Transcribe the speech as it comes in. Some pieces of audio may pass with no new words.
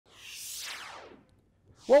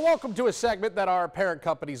Well, welcome to a segment that our parent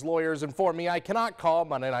company's lawyers inform me I cannot call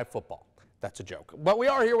Monday Night Football. That's a joke. But we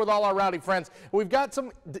are here with all our rowdy friends. We've got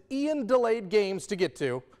some Ian-delayed games to get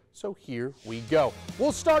to, so here we go.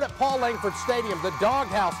 We'll start at Paul Langford Stadium, the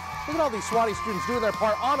doghouse. Look at all these Suwannee students doing their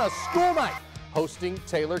part on a school night, hosting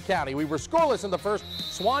Taylor County. We were scoreless in the first.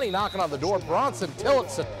 Suwannee knocking on the door. Bronson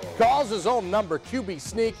Tillotson calls his own number. QB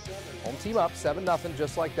sneak. Home team up 7-0,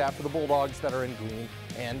 just like that for the Bulldogs that are in green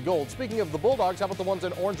and gold. Speaking of the Bulldogs, how about the ones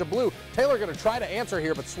in orange and blue? Taylor going to try to answer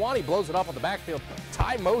here, but Suwannee blows it off on the backfield.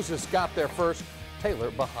 Ty Moses got there first.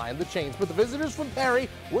 Taylor behind the chains, but the visitors from Perry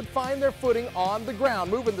would find their footing on the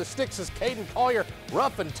ground. Moving the sticks as Caden Collier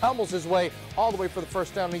rough and tumbles his way all the way for the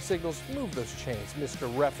first down. He signals, move those chains,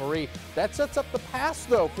 Mr. Referee. That sets up the pass,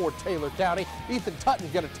 though, for Taylor County. Ethan Tutton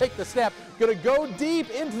going to take the snap, going to go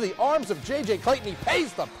deep into the arms of J.J. Clayton. He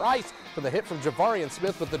pays the price for the hit from Javarian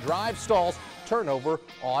Smith, but the drive stalls. Turnover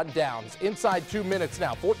on downs. Inside 2 minutes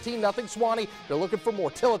now. 14-0 Suwannee. They're looking for more.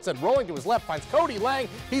 Tillotson rolling to his left finds Cody Lang.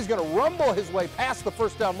 He's going to rumble his way past the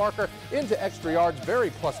first down marker into extra yards. Very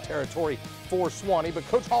plus territory for Suwannee, but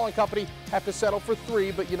Coach Hall and company have to settle for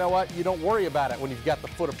 3, but you know what? You don't worry about it when you've got the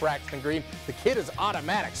foot of Braxton Green. The kid is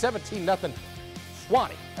automatic. 17-0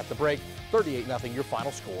 Suwannee at the break. 38-0 your final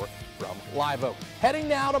score from Live Oak. Heading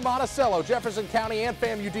now to Monticello, Jefferson County and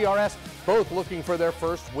FAMU DRS, both looking for their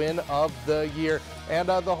first win of the year. And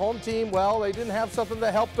the home team, well, they didn't have something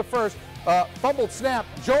that helped the first. Fumbled snap,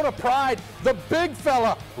 Jonah Pride, the big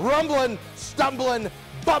fella, rumbling, stumbling,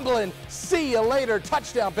 bumbling. See you later.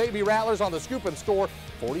 Touchdown, Baby Rattlers on the scoop and score.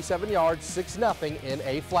 47 yards, 6-0 in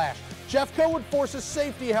a flash. Jeffco would force a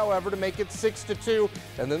safety, however, to make it 6-2,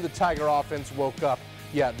 and then the Tiger offense woke up.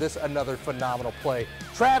 Yeah, this another phenomenal play.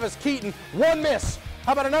 Travis Keaton, one miss.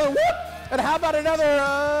 How about another whoop? And how about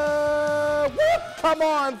another whoop? Come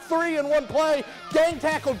on, 3 in one play. Gang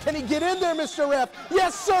tackled. Can he get in there, Mr. Ref?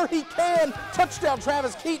 Yes, sir, he can. Touchdown,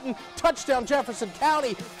 Travis Keaton. Touchdown, Jefferson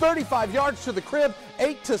County. 35 yards to the crib.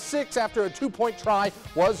 8-6 after a 2-point try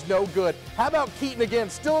was no good. How about Keaton again?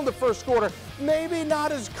 Still in the first quarter. Maybe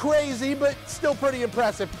not as crazy, but still pretty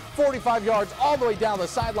impressive. 45 yards all the way down the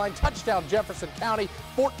sideline. Touchdown, Jefferson County.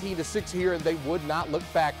 14-6 here, and they would not look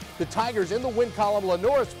back. The Tigers in the win column.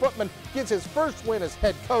 Lenoris Footman gets his first win as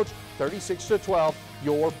head coach. 36-12,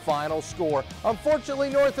 your final score. Unfortunately,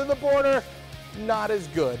 north of the border, not as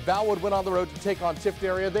good. Valwood went on the road to take on Tift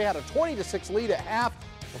Area. They had a 20-6 lead at half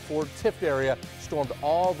before Tift Area stormed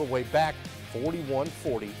all the way back.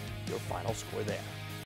 41-40, your final score there.